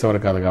మెయింటైన్ చేసేవారు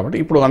కాదు కాబట్టి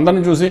ఇప్పుడు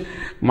అందరిని చూసి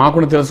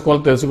మాకు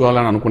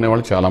తెలుసుకోవాలని అనుకునే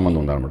వాళ్ళు చాలామంది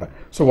ఉన్నారనమాట.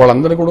 సో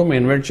వాళ్ళందరూ కూడా మేము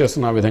ఇన్వైట్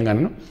చేస్తున్న ఆ విధంగా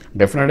నేను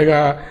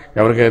డెఫినెట్గా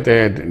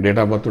ఎవరికైతే date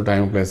of birth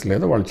time place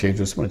లేదో వాళ్ళు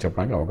చేసి చూసి మనం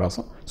చెప్పడానికి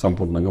అవకాశం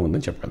సంపూర్ణంగా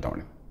ఉందని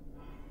చెప్పగలుగుతామండి.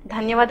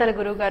 ధన్యవాదాలు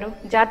గురువు గారు.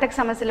 జాతక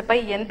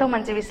సమస్యలపై ఎంతో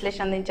మంచి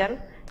విశ్లేషణ అందించారు.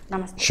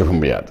 నమస్తే. శుభం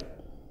భయాత్.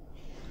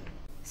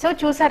 సో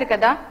చూసారు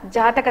కదా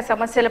జాతక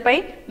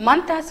సమస్యలపై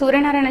మంత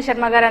సూర్యనారాయణ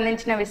శర్మ గారు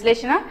అందించిన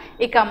విశ్లేషణ.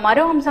 ఇక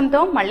మరో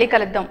అంశంతో మళ్ళీ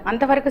కలుద్దాం.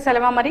 అంతవరకు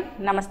సెలవు మరి.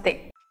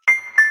 నమస్తే.